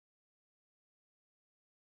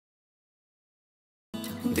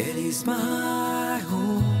Delhi's my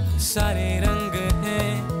home, सारे रंग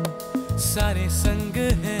हैं, सारे संग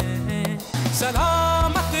हैं,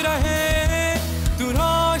 सलामत रहे, तू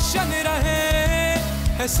रोशन रहे,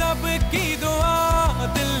 है सबकी दुआ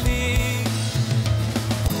दिल्ली।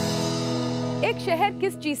 एक शहर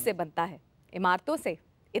किस चीज से बनता है? इमारतों से,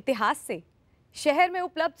 इतिहास से, शहर में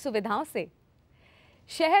उपलब्ध सुविधाओं से।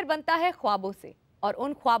 शहर बनता है ख्वाबों से और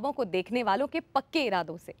उन ख्वाबों को देखने वालों के पक्के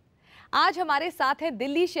इरादों से। आज हमारे साथ है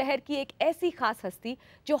दिल्ली शहर की एक ऐसी खास हस्ती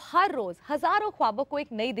जो हर रोज हजारों ख्वाबों को एक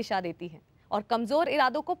नई दिशा देती है और कमजोर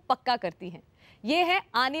इरादों को पक्का करती हैं। ये है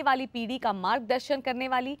आने वाली पीढ़ी का मार्गदर्शन करने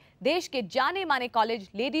वाली देश के जाने माने कॉलेज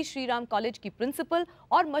लेडी श्रीराम कॉलेज की प्रिंसिपल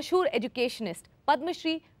और मशहूर educationist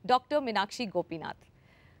Padmashri doctor Meenakshi Gopinath.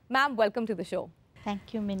 Ma'am, welcome to the show.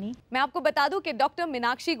 Thank you mini. मैं आपको बता दूं कि डॉक्टर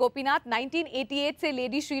मीनाक्षी गोपीनाथ 1988 से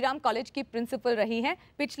लेडी श्रीराम कॉलेज की प्रिंसिपल रही हैं।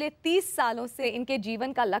 पिछले 30 सालों से इनके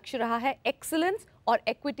जीवन का लक्ष्य रहा है एक्सीलेंस और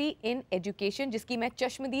इक्विटी इन एजुकेशन, जिसकी मैं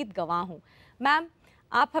चश्मदीद गवाह हूं। मैम,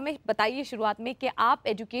 आप हमें बताइए शुरुआत में कि आप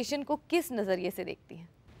एजुकेशन को किस नज़रिए से देखती हैं?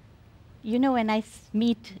 You know, when I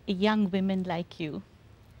meet young women like you,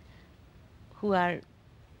 who are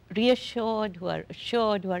reassured, who are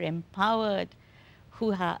assured, who are empowered,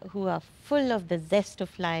 who are full of the zest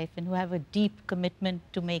of life and who have a deep commitment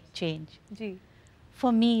to make change. Ji.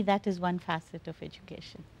 For me, that is one facet of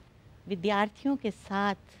education. विद्यार्थियों के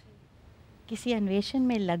साथ किसी अन्वेषण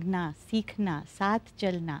में लगना, सीखना, साथ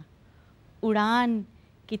चलना, उड़ान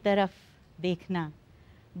की तरफ देखना,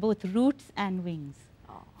 both roots and wings.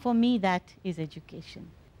 For me, that is education.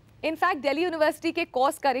 In fact Delhi university के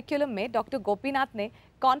कोर्स करिकुलम में डॉक्टर गोपीनाथ ने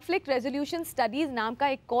कॉन्फ्लिक्ट रेजोल्यूशन स्टडीज नाम का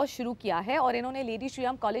एक कोर्स शुरू किया है और इन्होंने लेडी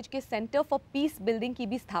श्रीराम कॉलेज के सेंटर फॉर पीस बिल्डिंग की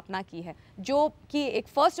भी स्थापना की है, जो कि एक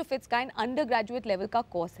first of its kind under graduate level का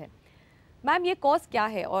कोर्स है। मैम, ये कोर्स क्या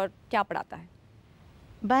है और क्या पढ़ाता है?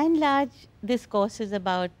 By and large, this course is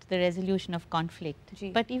about the resolution of conflict.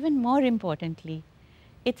 Ji. But even more importantly,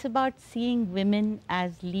 it's about seeing women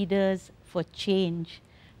as leaders for change,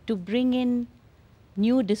 to bring in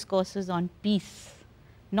new discourses on peace,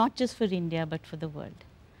 not just for India but for the world.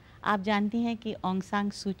 आप जानती हैं कि Aung सान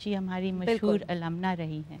सू की हमारी मशहूर अलमना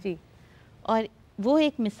रही हैं जी। और वो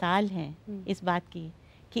एक मिसाल है इस बात की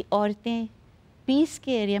कि औरतें पीस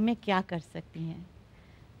के एरिया में क्या कर सकती हैं।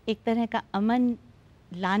 एक तरह का अमन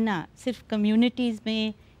लाना सिर्फ कम्युनिटीज़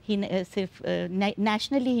में ही सिर्फ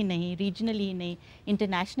नेशनली ही नहीं, रीजनली ही नहीं,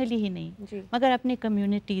 इंटरनेशनली ही नहीं, मगर अपने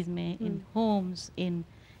कम्युनिटीज़ में, इन Holmes,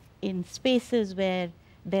 in spaces where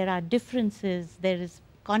there are differences, there is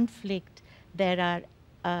conflict, there are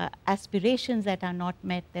aspirations that are not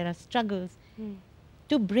met, there are struggles,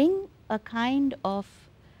 to bring a kind of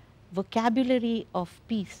vocabulary of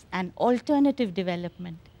peace and alternative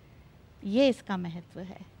development, ये इसका महत्व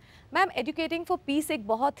है। Ma'am, educating for piece एक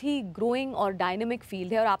बहुत ही growing और dynamic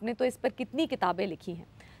field है और आपने तो इस पर कितनी किताबें लिखी हैं।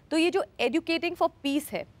 तो ये जो एजुकेटिंग फॉर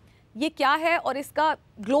पीस है, ये क्या है और इसका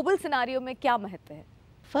ग्लोबल सिनारियो में क्या महत्व है?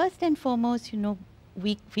 First and foremost, you know,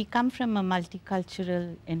 we come from a multicultural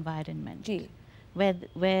environment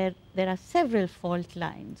where there are several fault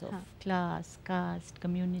lines of class, caste,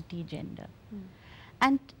 community, gender.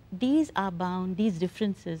 And these are bound, these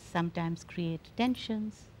differences sometimes create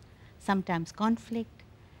tensions, sometimes conflict,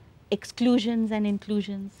 exclusions and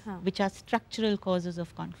inclusions, which are structural causes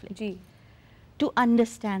of conflict. To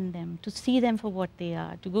understand them, to see them for what they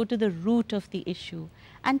are, to go to the root of the issue,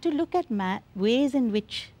 and to look at ways in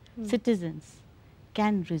which citizens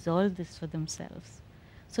can resolve this for themselves,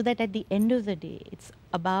 so that at the end of the day, it's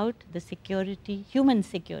about the security, human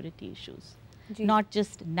security issues, not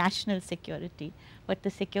just national security, but the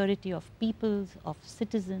security of peoples, of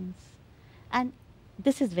citizens. And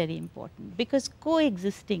this is very important because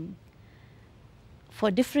coexisting for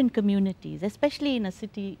different communities, especially in a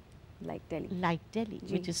city like Delhi,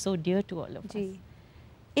 which is so dear to all of us,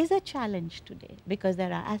 is a challenge today because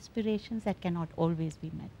there are aspirations that cannot always be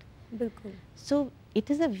met. बिल्कुल। So it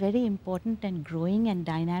is a very important and growing and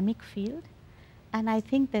dynamic field, and I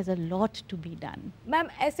think there's a lot to be done. Ma'am,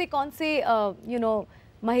 ऐसे कौन से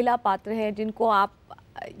महिला पात्र हैं जिनको आप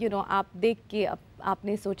आप देख के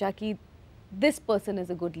आपने सोचा कि this person is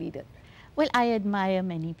a good leader? Well, I admire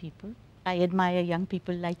many people. I admire young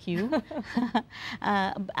people like you.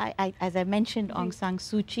 As I mentioned, Aung San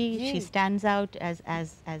Suu Kyi, she stands out as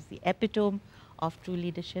the epitome of true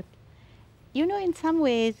leadership. You know, in some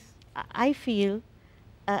ways, I feel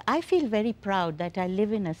very proud that I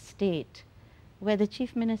live in a state where the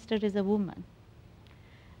chief minister is a woman.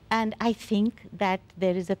 And I think that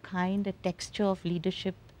there is a texture of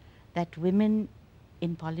leadership that women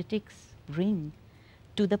in politics bring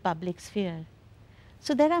to the public sphere.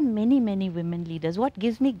 So there are many, many women leaders. What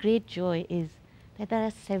gives me great joy is There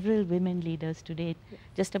are several women leaders today.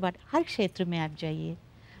 Just about हर क्षेत्र में आप जाइए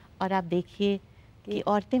और आप देखिए कि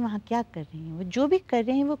औरतें वहाँ क्या कर रही हैं. वो जो भी कर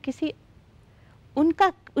रही हैं वो किसी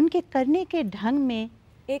उनके करने के ढंग में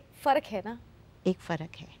एक फ़र्क है ना, एक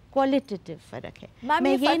फ़र्क है, क्वालिटेटिव फ़र्क है. मैम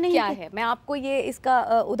ये फ़र्क क्या है? मैं आपको ये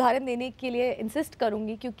इसका उदाहरण देने के लिए इंसिस्ट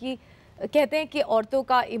करूँगी, क्योंकि कहते हैं कि औरतों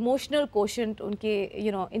का इमोशनल कोशेंट, उनके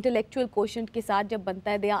इंटेलेक्चुअल कोशेंट के साथ जब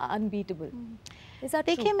बनता है, दे आर अनबीटेबल.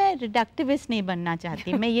 देखिए, मैं रिडक्टिविस्ट नहीं बनना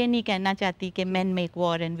चाहती. मैं ये नहीं कहना चाहती कि main make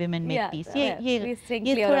war and women make peace. ये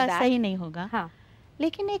थोड़ा सही नहीं होगा. हाँ.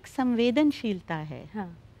 लेकिन एक संवेदनशीलता है.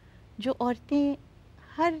 हाँ. जो औरतें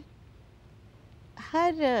हर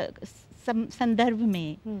संदर्भ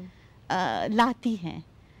में लाती हैं,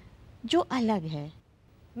 जो अलग है.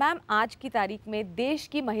 मैम, आज की तारीख में देश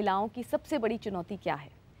की महिलाओं की सबसे बड़ी चुनौती क्या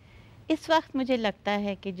है? इस वक्त मुझे लगता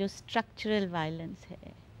है कि जो स्ट्रक्चरल वायलेंस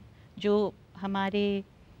है, जो हमारे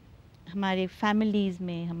फैमिलीज़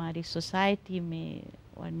में, हमारी सोसाइटी में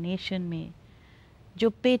और नेशन में जो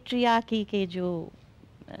पेट्रियार्की के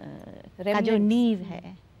का जो नींव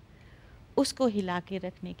है, उसको हिला के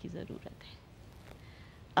रखने की ज़रूरत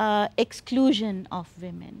है. Exclusion of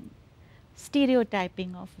women,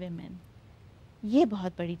 stereotyping of women, ये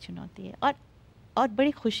बहुत बड़ी चुनौती है. और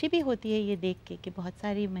बड़ी खुशी भी होती है ये देख के कि बहुत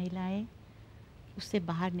सारी महिलाएं उससे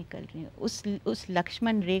बाहर निकल रही हैं. उस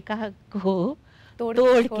लक्ष्मण रेखा को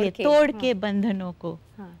तोड़ के बंधनों को.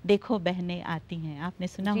 हाँ. देखो बहनें आती हैं, आपने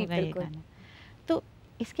सुना होगा ये गाना. तो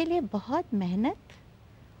इसके लिए बहुत मेहनत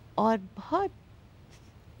और बहुत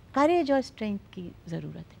करेज और स्ट्रेंथ की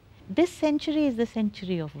ज़रूरत है. This century is the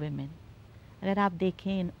century of women. अगर आप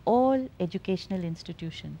देखें in all educational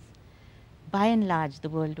institutions, by and large the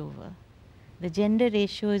world over, the gender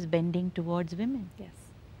ratio is bending towards women. Yes.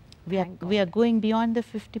 We are going beyond the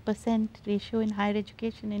 50% ratio in higher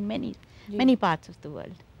education in many parts of the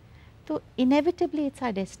world. So inevitably it's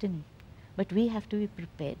our destiny, but we have to be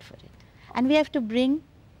prepared for it, and we have to bring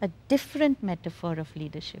a different metaphor of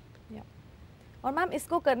leadership. Yeah. और ma'am,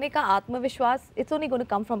 इसको करने का आत्मविश्वास, it's only going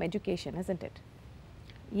to come from education, isn't it?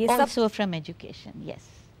 Also from education,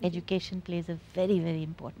 yes. Education plays a very, very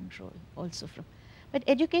important role also but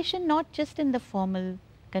education not just in the formal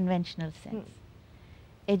conventional sense.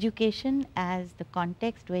 Education as the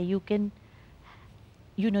context where you can,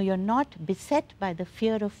 you're not beset by the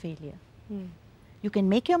fear of failure. You can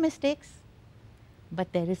make your mistakes,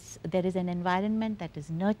 but there is an environment that is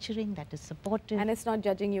nurturing, that is supportive. And it's not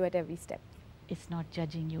judging you at every step. It's not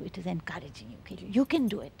judging you, it is encouraging you. You can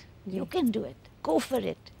do it. You can do it. Go for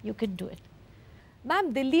it. You can do it.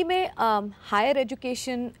 Ma'am, Delhi में higher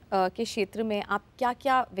education के क्षेत्र में आप क्या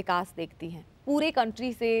क्या विकास देखती हैं? पूरे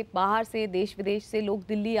कंट्री से, बाहर से, देश विदेश से लोग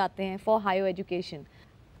दिल्ली आते हैं for higher education.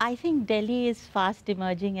 I think Delhi is fast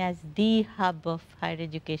emerging as the hub of higher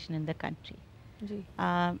education in the country.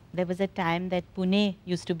 There was a time that Pune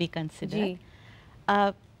used to be considered.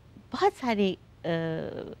 बहुत सारी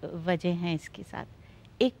वजह हैं इसके साथ.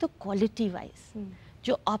 एक तो क्वालिटी वाइज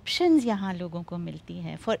जो ऑप्शंस यहाँ लोगों को मिलती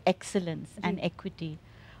हैं फॉर एक्सीलेंस एंड एक्विटी,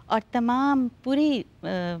 और तमाम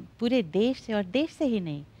पूरे देश से, और देश से ही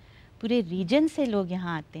नहीं, पूरे रीजन से लोग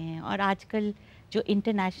यहाँ आते हैं. और आजकल जो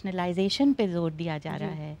इंटरनेशनलाइजेशन पे जोर दिया जा रहा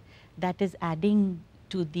है, that is adding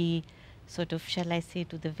to the sort of, shall I say,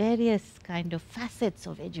 to the various kind of facets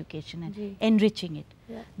of education and enriching it.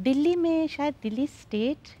 Delhi में शायद, दिल्ली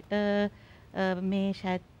स्टेट में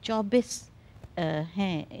शायद 24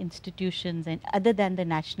 हैं institutions, and other than the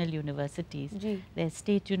national universities, there are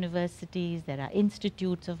state universities, there are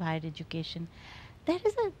institutes of higher education. There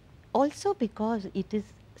is also because it is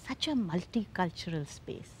such a multicultural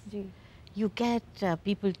space. You get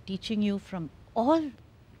people teaching you from all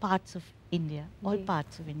parts of India,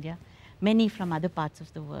 many from other parts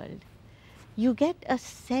of the world. You get a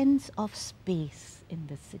sense of space in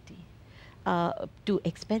the city to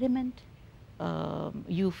experiment.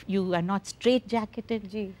 You are not straight jacketed.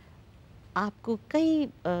 आपको कई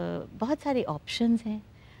बहुत सारे options हैं.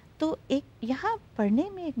 तो एक यहाँ पढ़ने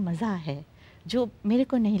में एक मज़ा है जो मेरे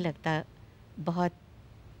को नहीं लगता बहुत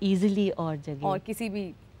easily और किसी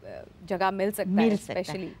भी जगह मिल सकता है.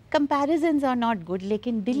 Especially comparisons are not good,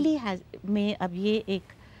 लेकिन दिल्ली में अब ये एक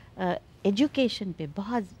एजुकेशन पे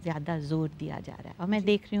बहुत ज़्यादा ज़ोर दिया जा रहा है, और मैं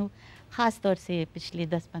देख रही हूँ ख़ास तौर से पिछले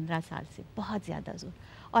 10-15 साल से बहुत ज़्यादा ज़ोर,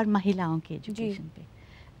 और महिलाओं के एजुकेशन पे.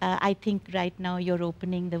 I think right now you are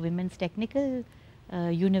opening the women's technical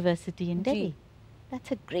university in Delhi.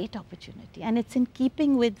 That's a great opportunity, and it's in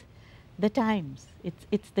keeping with the times.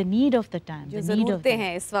 It's the need of the times. जो ज़रूरतें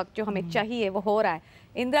हैं इस वक्त जो हमें चाहिए वो हो रहा है.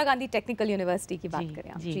 इंदिरा गांधी टेक्निकल यूनिवर्सिटी की बात करें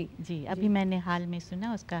आप. जी अभी मैंने हाल में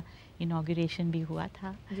सुना उसका इनॉग्रेशन भी हुआ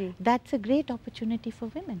था. That's a great opportunity for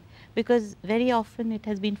women because very often it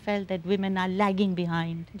has been felt that women are lagging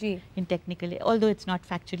behind in technical, although it's not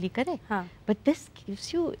factually correct. But this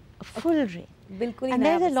gives you a full range. And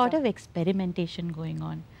there's a lot of experimentation going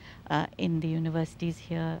on in the universities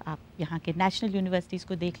here. आप यहाँ के national universities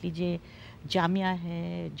को देख लीजिए, जामिया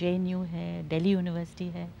है, JNU है, Delhi university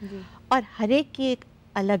है, और हर एक की एक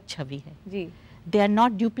अलग छवि है. They are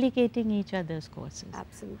not duplicating each other's courses.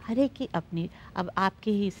 Absolutely. हर एक की अपनी. अब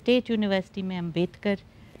आपकी ही स्टेट यूनिवर्सिटी में अम्बेडकर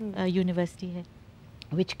यूनिवर्सिटी है,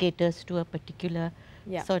 which caters to a particular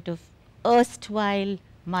sort of erstwhile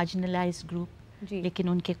marginalized group. लेकिन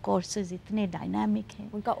उनके कोर्सेज इतने डायनामिक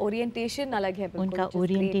हैं, उनका ओरिएंटेशन अलग है, उनका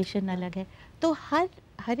ओरिएंटेशन अलग है. तो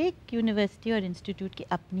हर एक यूनिवर्सिटी और इंस्टीट्यूट की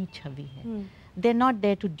अपनी छवि है. They are not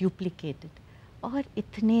there to duplicate it. और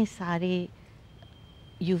इतने सारे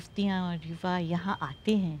युवतियाँ और युवा यहाँ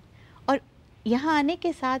आते हैं और यहाँ आने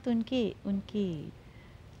के साथ उनके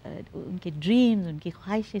ड्रीम्स, उनकी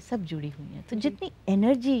ख्वाहिशें सब जुड़ी हुई हैं. तो जितनी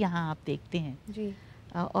एनर्जी यहाँ आप देखते हैं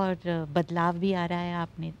और बदलाव भी आ रहा है.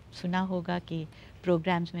 आपने सुना होगा कि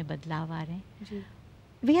प्रोग्राम्स में बदलाव आ रहे हैं.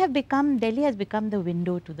 Delhi has become the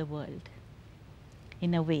window to the world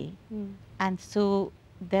in a way. And so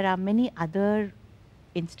there are many other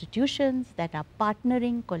institutions that are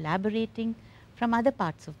partnering, collaborating from other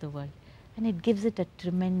parts of the world. And it gives it a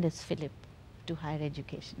tremendous fillip to higher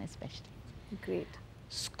education especially. Great.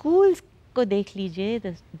 Schools को देख लीजिए,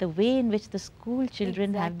 the way in which the school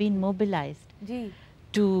children have been mobilized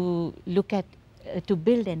to look at, to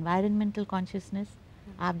build environmental consciousness.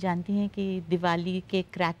 आप जानती हैं कि दिवाली के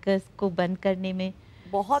crackers को बंद करने में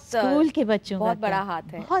बहुत स्कूल के बच्चों का बहुत बड़ा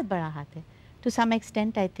हाथ है. To some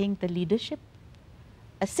extent, I think the leadership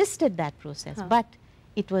assisted that process, but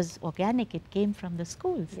it was organic. It came from the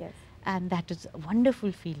schools, and that is a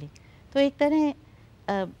wonderful feeling. तो एक तरह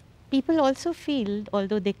people also feel,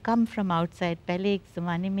 although they come from outside. पहले एक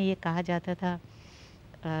ज़माने में ये कहा जाता था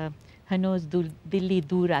हनोज दिल्ली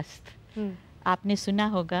दूर अस्त. आपने सुना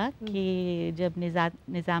होगा कि जब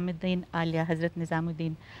निज़ामुद्दीन औलिया, हज़रत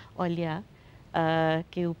निज़ामुद्दीन औलिया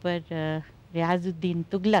के ऊपर रियाजुद्दीन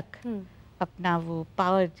तुगलक अपना वो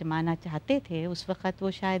पावर जमाना चाहते थे, उस वक़्त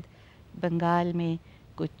वो शायद बंगाल में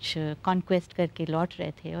कुछ कॉन्क्वेस्ट करके लौट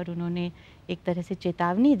रहे थे और उन्होंने एक तरह से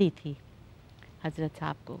चेतावनी दी थी हज़रत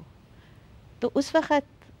साहब को. तो उस वक़्त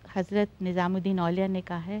हज़रत निज़ामुद्दीन औलिया ने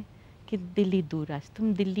कहा है कि दिल्ली दूर है,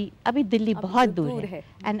 तुम दिल्ली, अभी दिल्ली बहुत दूर है.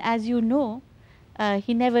 And as you know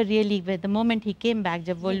he never really, the moment he came back,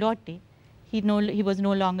 जब वो लौटे, he was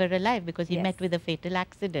no longer alive because he met with a fatal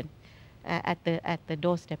accident at the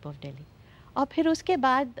doorstep of Delhi. और फिर उसके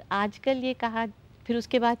बाद आजकल ये कहा, फिर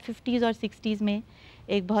उसके बाद 50s और 60s में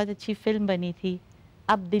एक बहुत अच्छी फिल्म बनी थी,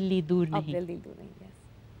 अब दिल्ली दूर नहीं.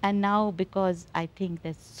 And now because I think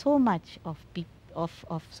there's so much of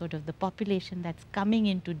sort of the population that's coming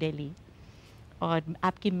into Delhi, और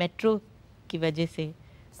आपकी मेट्रो की वजह से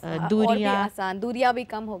दूरियां भी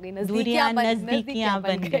कम हो गई, नज़दीकियां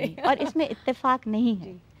बन गई. और इसमें इत्तेफाक नहीं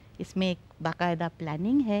है, इसमें एक बाकायदा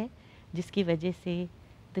प्लानिंग है जिसकी वजह से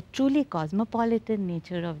the truly cosmopolitan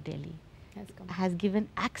nature of Delhi has given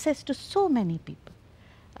access to so many people.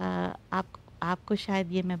 आपको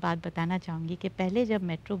शायद ये मैं बात बताना चाहूँगी कि पहले जब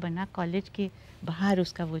मेट्रो बना, कॉलेज के बाहर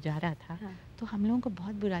उसका वो जा रहा था, तो हम लोगों को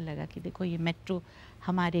बहुत बुरा लगा कि देखो ये मेट्रो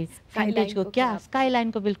हमारे फ्रंटेज को क्या, स्काई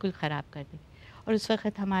लाइन को बिल्कुल ख़राब कर दी. और उस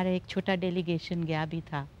वक़्त हमारा एक छोटा डेलीगेशन गया भी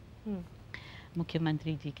था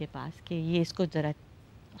मुख्यमंत्री जी के पास कि ये इसको ज़रा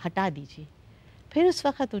हटा दीजिए. फिर उस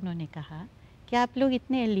वक़्त उन्होंने कहा कि आप लोग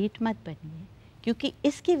इतने एलीट मत बनिए, क्योंकि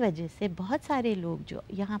इसकी वजह से बहुत सारे लोग जो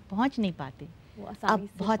यहाँ पहुँच नहीं पाते अब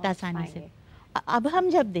बहुत आसानी से. अब हम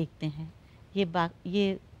जब देखते हैं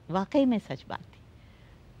ये वाकई में सच बात थी.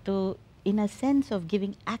 तो in a sense of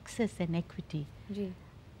giving access and equity,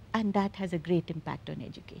 and that has a great impact on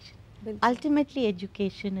education. Ultimately,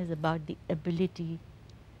 education is about the ability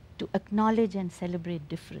to acknowledge and celebrate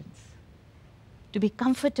difference, to be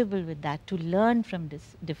comfortable with that, to learn from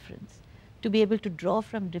this difference, to be able to draw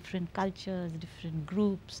from different cultures, different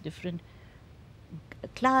groups, different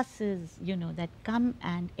classes, you know, that come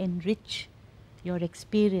and enrich your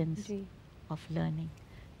experience of learning.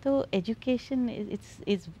 So education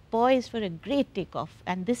is poised for a great takeoff,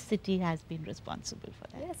 and this city has been responsible for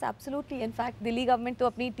that. Yes, absolutely. In fact, Delhi government तो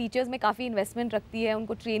अपनी teachers में काफ़ी investment रखती है,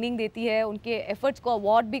 उनको training देती है, उनके एफर्ट्स को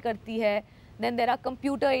अवार्ड भी करती है. Then there are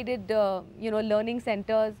computer aided, learning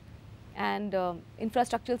centers and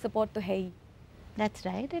infrastructural support तो है ही. That's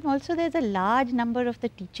right, and also there's a large number of the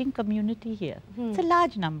teaching community here. It's a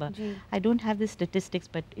large number. I don't have the statistics,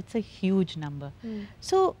 but it's a huge number.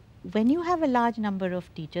 So when you have a large number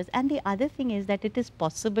of teachers, and the other thing is that it is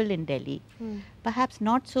possible in Delhi, perhaps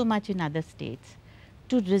not so much in other states,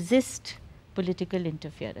 to resist political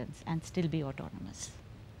interference and still be autonomous.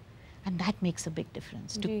 And that makes a big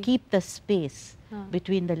difference, to keep the space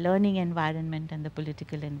between the learning environment and the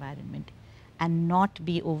political environment and not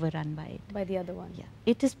be overrun by it. By the other one. Yeah,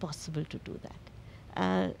 it is possible to do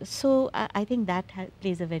that. So I think that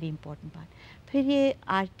plays a very important part. फिर ये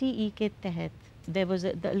RTE के तहत there was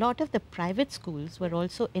a lot of the private schools were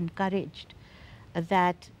also encouraged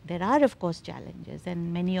that there are of course challenges,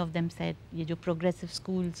 and many of them said ये जो progressive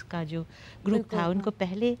schools का जो group था उनको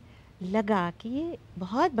पहले लगा कि ये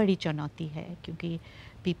बहुत बड़ी चुनौती है क्योंकि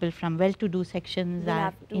people from well-to-do sections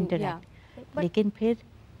are interact. लेकिन फिर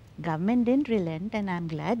government didn't relent, and I'm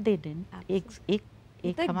glad they didn't.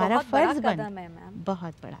 एक हमारा फर्ज बन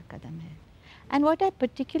बहुत बड़ा कदम है. And what I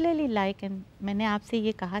particularly like, and मैंने आपसे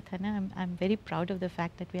ये कहा था ना, I'm very proud of the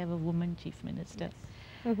fact that we have a woman chief minister.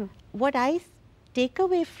 What I take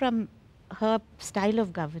away from her style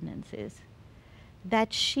of governance is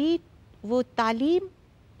that she वो तालीम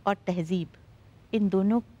और तहजीब इन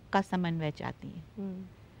दोनों का समन्वय चाहती है.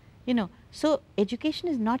 You know, so education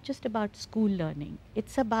is not just about school learning.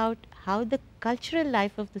 It's about how the cultural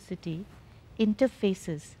life of the city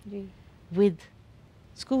interfaces with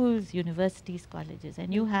schools, universities, colleges.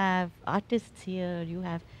 And you have artists here,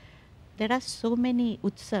 there are so many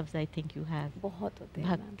utsavs, I think you have.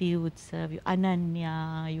 Bhakti Utsav,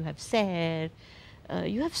 Ananya, you have Ser,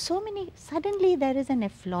 you have so many, suddenly there is an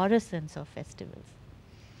efflorescence of festivals.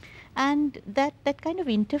 And that kind of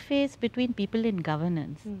interface between people in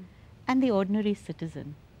governance and the ordinary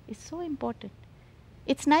citizen is so important.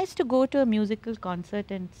 It's nice to go to a musical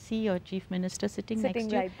concert and see your chief minister sitting next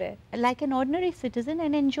to right there, like an ordinary citizen,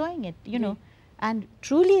 and enjoying it, you know, and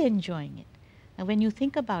truly enjoying it. And when you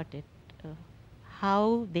think about it,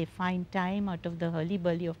 how they find time out of the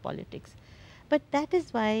hurly-burly of politics. But that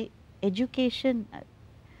is why education,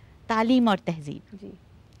 talim aur tehzeeb,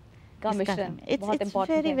 it's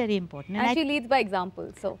very, very important. And she leads by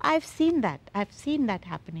example. So I've seen that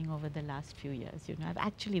happening over the last few years. You know, I've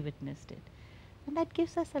actually witnessed it, and that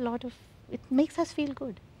gives us a lot of, it makes us feel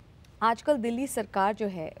good. आजकल दिल्ली सरकार जो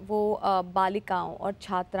है वो बालिकाओं और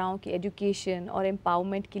छात्राओं की education और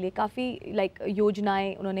एम्पावरमेंट के लिए काफ़ी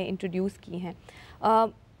योजनाएं उन्होंने इंट्रोड्यूस की हैं.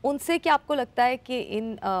 उनसे क्या आपको लगता है कि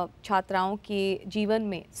इन छात्राओं के जीवन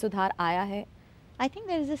में सुधार आया है? I think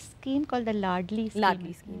there is a scheme called the Ladli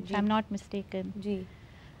scheme, if I'm not mistaken,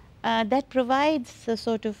 that provides a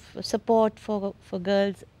sort of support for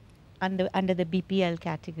girls under the BPL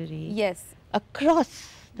category. Yes. Across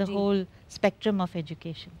the whole spectrum of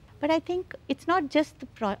education. But I think it's not just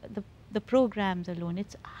the programs alone,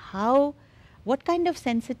 it's what kind of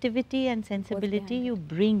sensitivity and sensibility you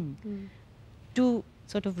bring to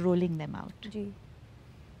sort of rolling them out.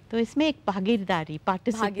 तो इसमें एक भागीदारी,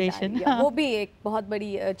 participation, वो भी एक बहुत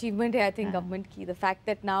बड़ी achievement है I think government की. The fact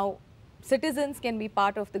that now citizens can be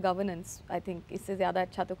part of the governance, I think इससे ज़्यादा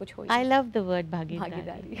अच्छा तो कुछ हो ही नहीं. I love the word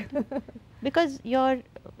भागीदारी. Because your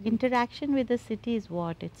interaction with the city is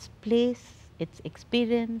what? It's place, it's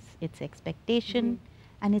experience, it's expectation,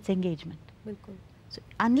 and it's engagement. बिल्कुल. So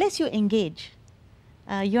unless you engage,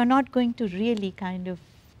 you're not going to really kind of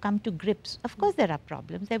come to grips. Of course there are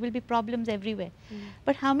problems, there will be problems everywhere.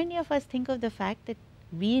 But how many of us think of the fact that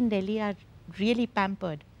we in Delhi are really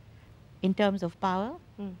pampered in terms of power,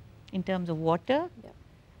 in terms of water,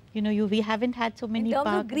 you know, we haven't had so many in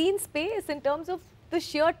terms of green space, in terms of the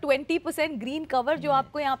sheer 20% green cover जो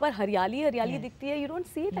आपको यहाँ पर हरियाली दिखती है, you don't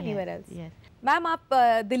see it anywhere else. Ma'am आप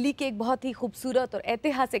दिल्ली के एक बहुत ही खूबसूरत और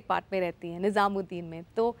ऐतिहासिक पार्ट में रहती हैं, निज़ामुद्दीन में.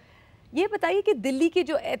 तो ये बताइए कि दिल्ली की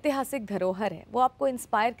जो ऐतिहासिक धरोहर है वो आपको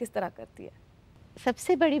इंस्पायर किस तरह करती है?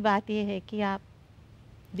 सबसे बड़ी बात ये है कि आप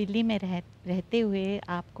दिल्ली में रहते हुए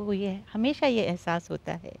आपको ये हमेशा ये एहसास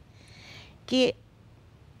होता है कि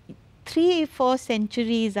 3-4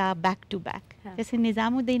 centuries are back to back. जैसे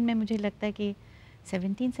निज़ामुद्दीन में मुझे लगता है कि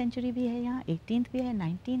 17th सेंचुरी भी है यहाँ, 18th भी है,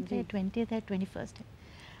 19th है, 20th है, 21st है.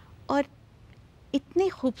 और इतनी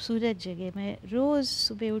खूबसूरत जगह में रोज़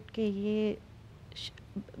सुबह उठ के ये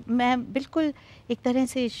मैं बिल्कुल एक तरह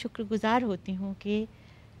से शुक्रगुजार होती हूँ कि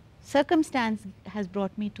circumstance has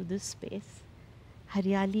brought me to this space.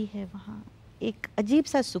 हरियाली है वहाँ, एक अजीब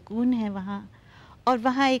सा सुकून है वहाँ, और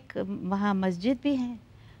वहाँ मस्जिद भी है.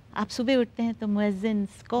 आप सुबह उठते हैं तो मुअज्जिन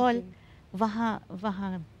कॉल,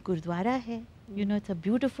 वहाँ गुरुद्वारा है. You know, it's a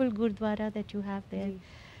beautiful gurdwara that you have there.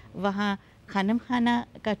 वहाँ खानम खाना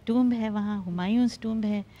का टूम्ब है, वहाँ हुमायूंस टूम्ब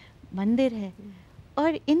है, मंदिर है.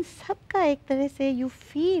 और इन सब का एक तरह से you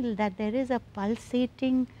feel that there is a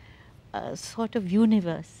pulsating sort of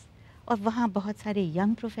universe, और वहाँ बहुत सारे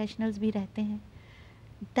यंग प्रोफेशनल्स भी रहते हैं.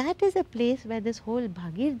 That is a place where this whole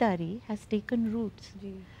भागीरदारी has taken roots.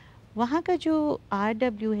 वहाँ का जो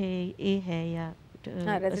RW है या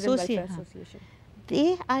association,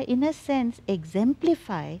 they are in a sense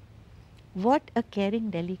exemplify what a caring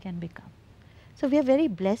Delhi can become. So we are very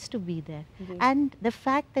blessed to be there. And the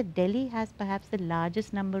fact that Delhi has perhaps the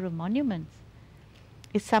largest number of monuments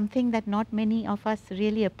is something that not many of us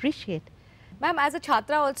really appreciate. Ma'am, as a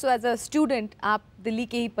chhatra also, as a student, आप दिल्ली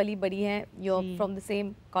के ही पली बड़ी हैं, you're from the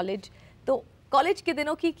same college. तो college के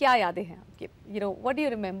दिनों की क्या यादें हैं आपके? You know, what do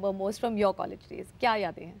you remember most from your college days? क्या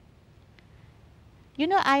यादें हैं? You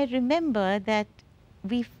know, I remember that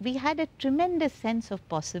we had a tremendous sense of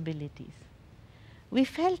possibilities. We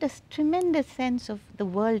felt a tremendous sense of the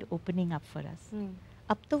world opening up for us.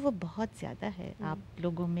 अब तो वो बहुत ज़्यादा है आप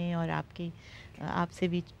लोगों में और आपसे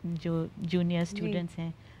भी जो जूनियर स्टूडेंट्स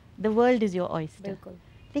हैं. The world is your oyster.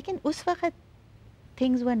 लेकिन उस वक्त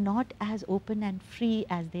things were not as open and free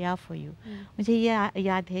as they are for you. मुझे ये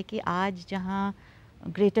याद है कि आज जहाँ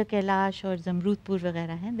ग्रेटर कैलाश और जमरूदपुर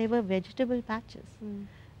वगैरह हैं, they were vegetable patches.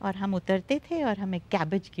 और हम उतरते थे और हमें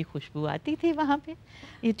कैबेज की खुशबू आती थी वहाँ पे.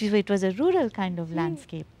 It was a rural kind of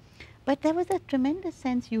landscape. But there was a tremendous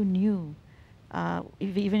sense you knew,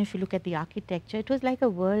 even if you look at the architecture, it was like a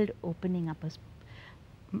world opening up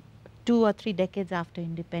 2 or 3 decades after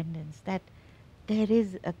independence, that there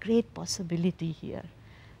is a great possibility here.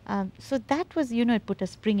 So that was, you know, it put a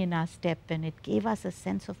spring in our step and it gave us a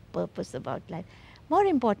sense of purpose about life. More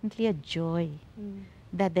importantly, a joy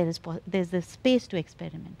that there's a space to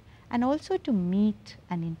experiment and also to meet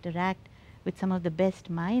and interact with some of the best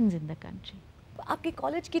minds in the country. आपके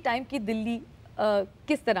college की time की दिल्ली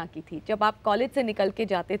किस तरह की थी? जब आप college से निकल के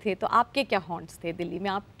जाते थे तो आपके क्या हॉन्ट्स थे दिल्ली में?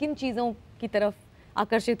 आप किन चीज़ों की तरफ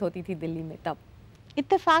आकर्षित होती थी दिल्ली में तब?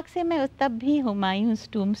 इत्तेफाक से मैं तब भी हुमायूंस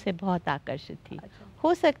टूम से बहुत आकर्षित थी.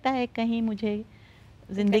 हो सकता है कहीं मुझे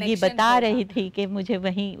ज़िंदगी बता रही थी कि मुझे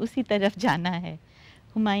वहीं उसी तरफ जाना है,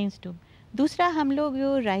 हुमायूंस टूम. दूसरा, हम लोग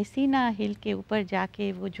जो रायसीना हिल के ऊपर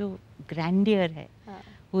जाके वो जो ग्रैंडियर है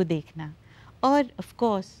वो देखना, और of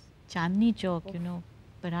course Chandni Chowk, you know,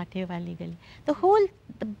 पराठे वाली गली,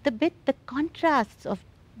 the contrasts of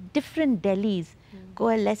different Delhis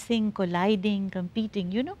coalescing, colliding,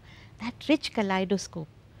 competing, you know, that rich kaleidoscope.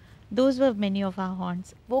 Those were many of our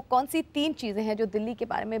haunts. वो कौन सी 3 चीज़ें हैं जो दिल्ली के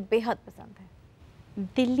बारे में बेहद पसंद है?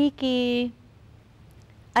 दिल्ली के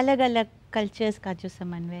अलग-अलग कल्चर्स का जो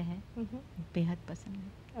समन्वय है बेहद पसंद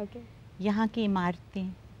है. Okay. यहाँ की इमारतें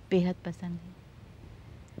बेहद पसंद है,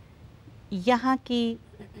 यहाँ की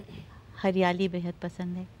हरियाली बेहद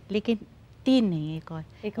पसंद है, लेकिन 3 नहीं, एक और.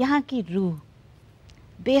 यहाँ की रूह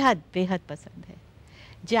बेहद बेहद पसंद है.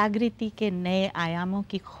 जागृति के नए आयामों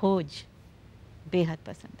की खोज बेहद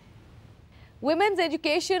पसंद है. वुमेन्स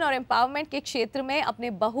एजुकेशन और एम्पावरमेंट के क्षेत्र में अपने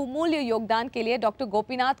बहुमूल्य योगदान के लिए डॉक्टर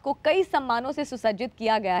गोपीनाथ को कई सम्मानों से सुसज्जित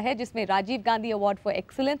किया गया है, जिसमें Rajiv Gandhi award for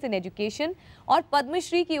excellence in education और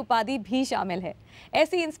पद्मश्री की उपाधि भी शामिल है.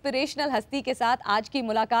 ऐसी इंस्पिरेशनल हस्ती के साथ आज की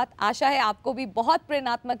मुलाकात आशा है आपको भी बहुत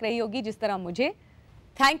प्रेरणात्मक रही होगी जिस तरह मुझे.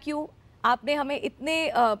 Thank you. आपने हमें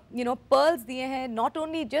इतने पर्ल्स दिए हैं, not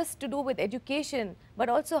only just to do with education but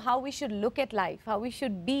also how we should look at life, how we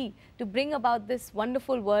should be to bring about this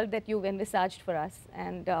wonderful world that you've envisaged for us,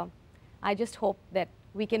 and I just hope that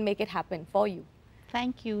we can make it happen for you.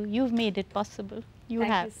 Thank you. You've made it possible.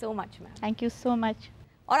 Thank you so much, ma'am. Thank you so much.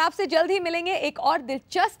 और आपसे जल्द ही मिलेंगे एक और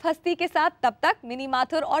दिलचस्प हस्ती के साथ. तब तक मिनी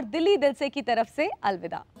माथुर और दिल्ली दिल से की तरफ से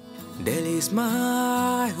अलविदा. Delhi is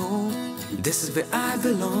my home, this is where I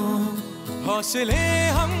belong. हौसले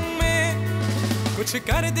हमें कुछ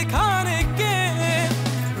कर दिखाने के,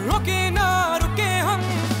 रुके ना रुके हम,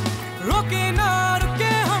 रुके ना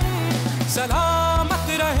रुके हम. सलामत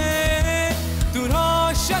रहे तू,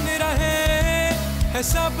 रोशन रहे है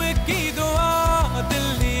सबकी